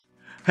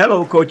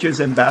Hello,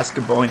 coaches and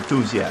basketball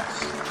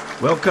enthusiasts.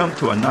 Welcome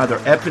to another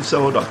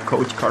episode of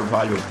Coach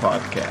Carvalho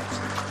podcast,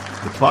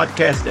 the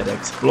podcast that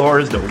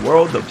explores the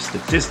world of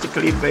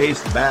statistically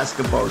based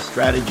basketball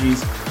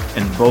strategies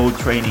and bold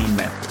training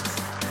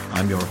methods.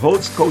 I'm your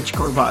host, Coach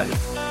Carvalho,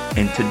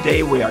 and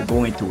today we are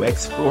going to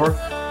explore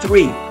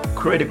three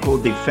critical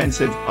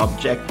defensive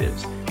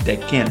objectives that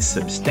can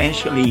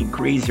substantially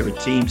increase your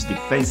team's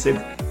defensive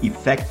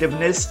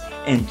effectiveness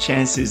and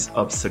chances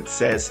of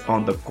success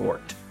on the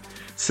court.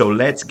 So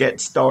let's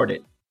get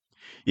started.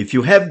 If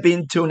you have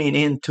been tuning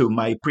in to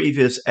my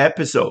previous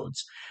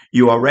episodes,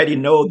 you already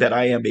know that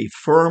I am a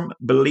firm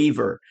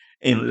believer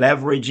in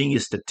leveraging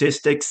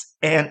statistics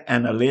and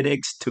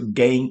analytics to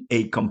gain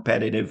a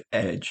competitive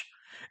edge.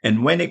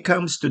 And when it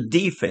comes to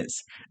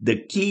defense,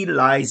 the key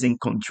lies in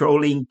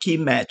controlling key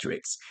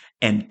metrics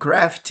and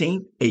crafting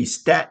a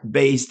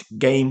stat-based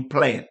game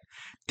plan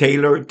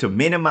tailored to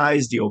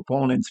minimize the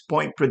opponent's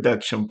point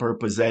production per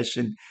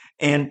possession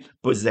and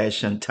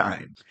possession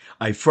time.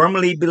 I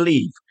firmly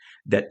believe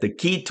that the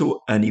key to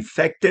an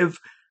effective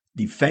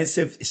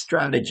defensive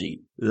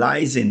strategy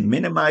lies in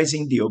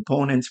minimizing the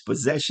opponent's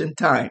possession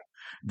time,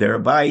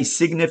 thereby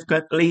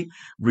significantly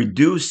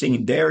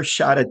reducing their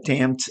shot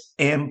attempts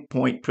and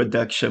point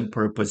production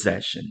per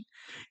possession.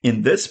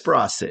 In this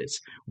process,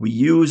 we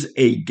use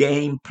a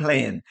game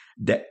plan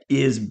that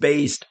is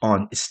based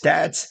on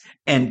stats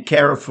and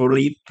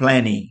carefully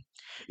planning.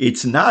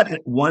 It's not a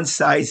one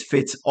size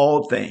fits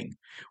all thing.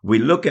 We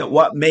look at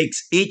what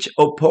makes each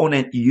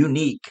opponent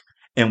unique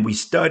and we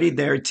study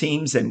their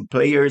teams and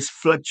players'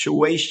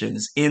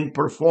 fluctuations in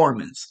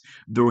performance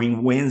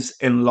during wins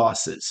and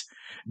losses.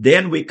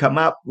 Then we come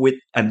up with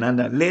an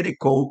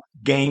analytical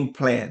game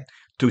plan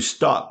to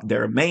stop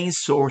their main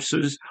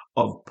sources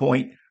of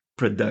point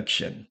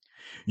production.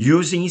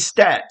 Using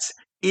stats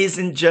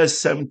isn't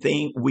just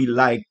something we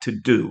like to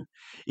do,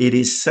 it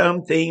is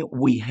something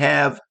we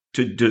have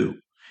to do.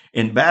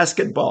 In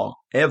basketball,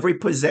 every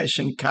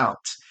possession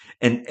counts,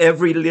 and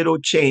every little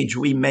change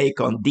we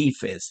make on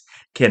defense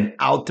can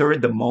alter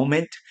the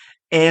moment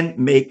and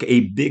make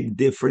a big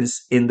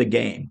difference in the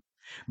game.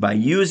 By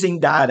using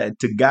data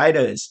to guide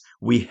us,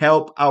 we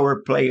help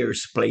our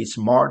players play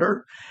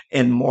smarter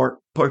and more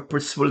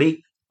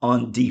purposefully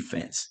on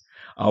defense.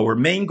 Our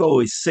main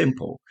goal is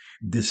simple: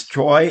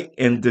 destroy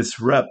and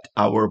disrupt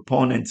our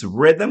opponent's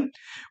rhythm,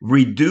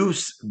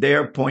 reduce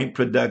their point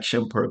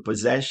production per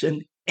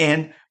possession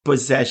and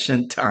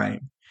possession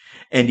time.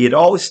 And it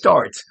all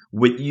starts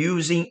with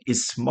using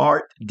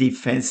smart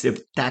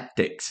defensive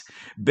tactics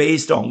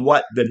based on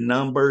what the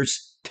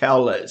numbers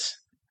tell us.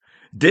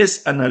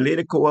 This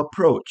analytical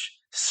approach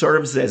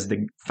serves as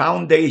the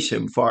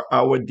foundation for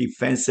our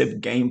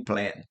defensive game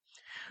plan.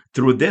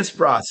 Through this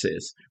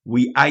process,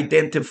 we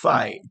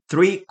identify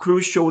three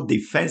crucial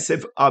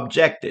defensive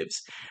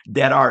objectives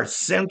that are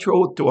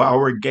central to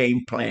our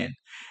game plan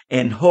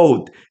and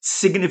hold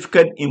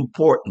significant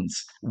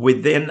importance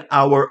within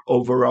our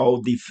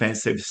overall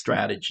defensive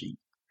strategy.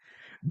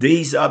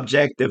 These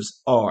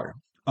objectives are: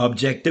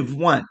 Objective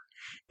 1,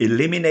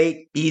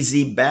 eliminate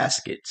easy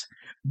baskets.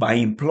 By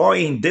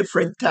employing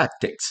different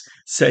tactics,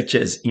 such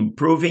as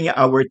improving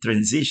our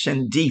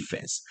transition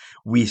defense,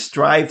 we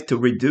strive to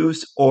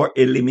reduce or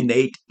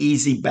eliminate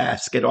easy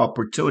basket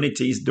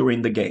opportunities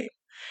during the game.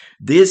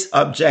 This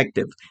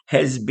objective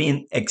has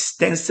been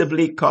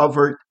extensively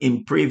covered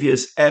in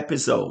previous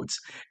episodes,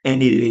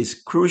 and it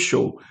is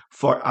crucial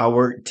for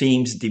our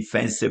team's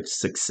defensive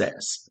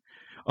success.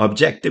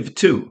 Objective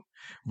 2,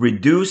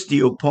 reduce the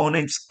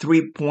opponent's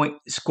three-point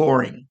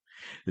scoring.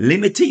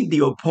 Limiting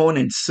the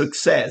opponent's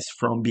success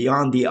from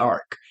beyond the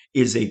arc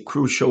is a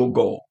crucial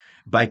goal.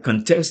 By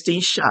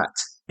contesting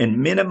shots and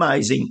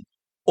minimizing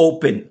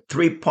open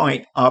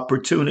three-point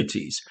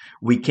opportunities,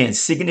 we can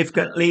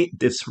significantly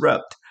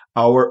disrupt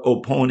our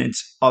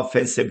opponent's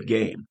offensive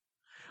game.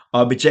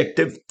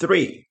 Objective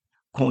 3,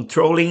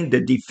 controlling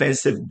the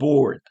defensive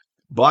board.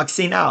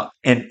 Boxing out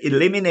and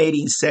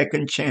eliminating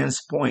second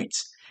chance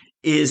points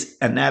is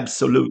an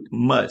absolute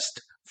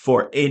must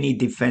for any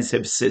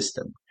defensive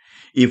system.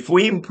 If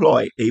we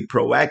employ a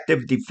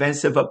proactive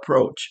defensive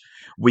approach,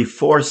 we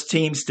force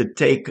teams to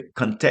take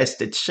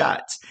contested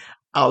shots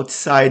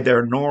outside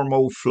their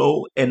normal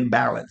flow and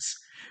balance.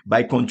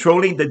 By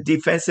controlling the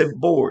defensive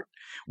board,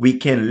 we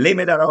can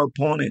limit our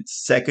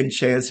opponent's second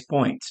chance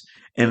points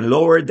and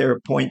lower their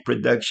point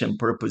production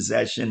per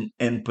possession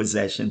and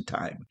possession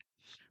time.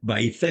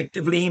 By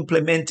effectively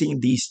implementing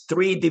these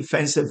three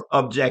defensive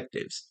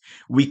objectives,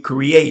 we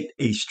create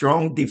a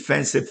strong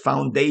defensive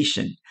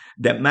foundation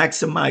that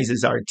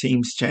maximizes our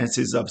team's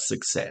chances of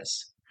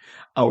success.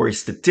 Our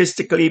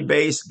statistically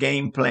based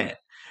game plan,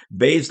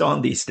 based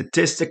on the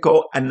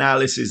statistical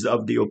analysis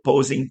of the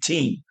opposing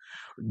team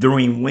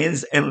during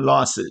wins and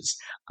losses,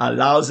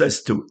 allows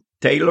us to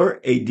tailor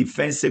a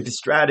defensive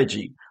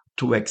strategy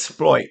to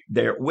exploit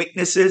their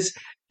weaknesses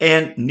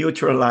and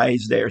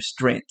neutralize their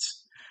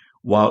strengths.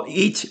 While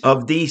each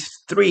of these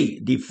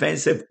three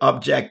defensive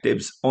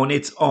objectives on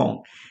its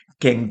own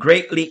can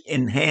greatly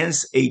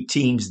enhance a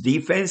team's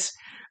defense,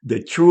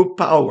 the true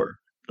power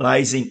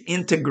lies in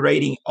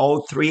integrating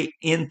all three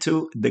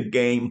into the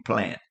game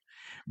plan.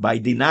 By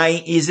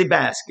denying easy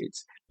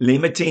baskets,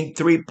 limiting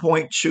 3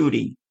 point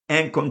shooting,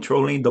 and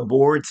controlling the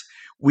boards,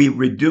 we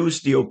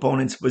reduce the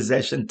opponent's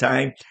possession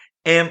time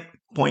and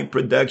point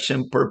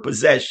production per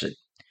possession,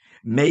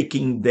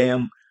 making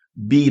them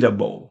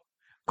beatable.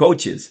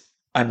 Coaches,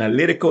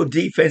 analytical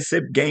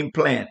defensive game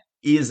plan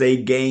is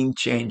a game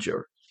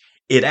changer.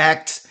 It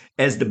acts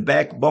as the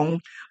backbone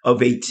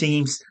of a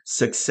team's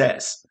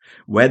success.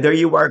 Whether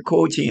you are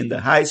coaching in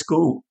the high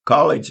school,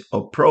 college,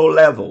 or pro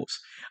levels,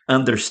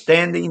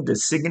 understanding the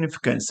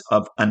significance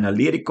of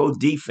analytical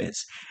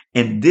defense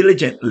and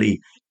diligently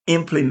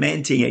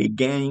implementing a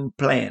game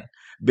plan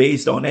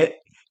based on it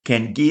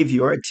can give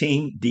your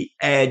team the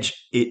edge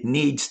it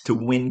needs to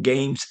win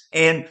games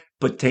and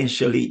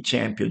potentially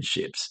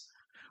championships.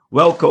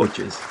 Well,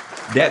 coaches,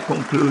 that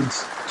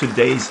concludes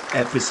today's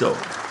episode.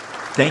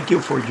 Thank you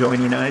for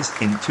joining us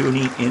and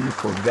tuning in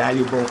for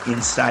valuable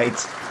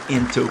insights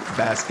into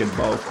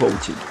basketball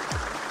coaching.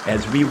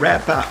 As we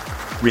wrap up,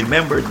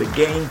 remember the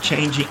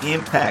game-changing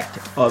impact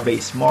of a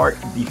smart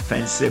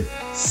defensive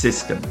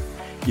system.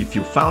 If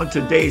you found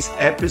today's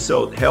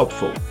episode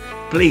helpful,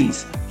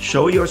 please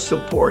show your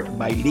support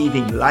by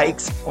leaving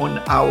likes on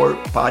our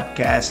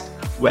podcast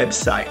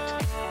website.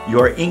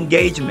 Your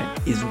engagement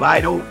is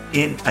vital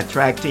in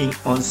attracting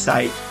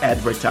on-site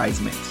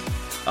advertisements.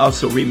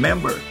 Also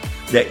remember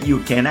that you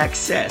can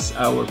access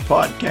our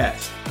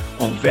podcast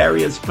on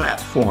various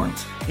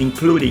platforms,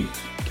 including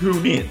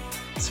TuneIn,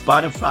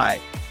 Spotify,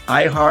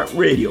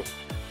 iHeartRadio,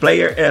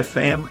 Player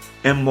FM,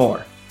 and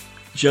more.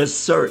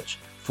 Just search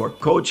for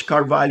Coach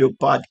Carvalho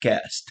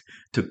Podcast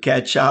to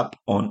catch up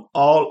on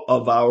all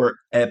of our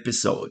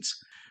episodes.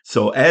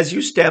 So as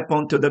you step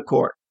onto the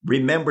court,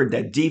 remember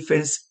that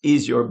defense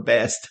is your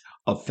best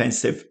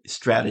offensive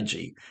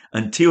strategy.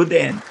 Until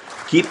then,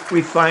 keep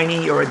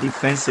refining your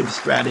defensive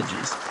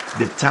strategies.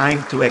 The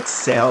time to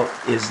excel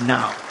is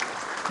now.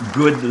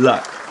 Good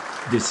luck.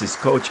 This is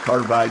Coach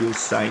Carvalho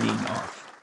signing off.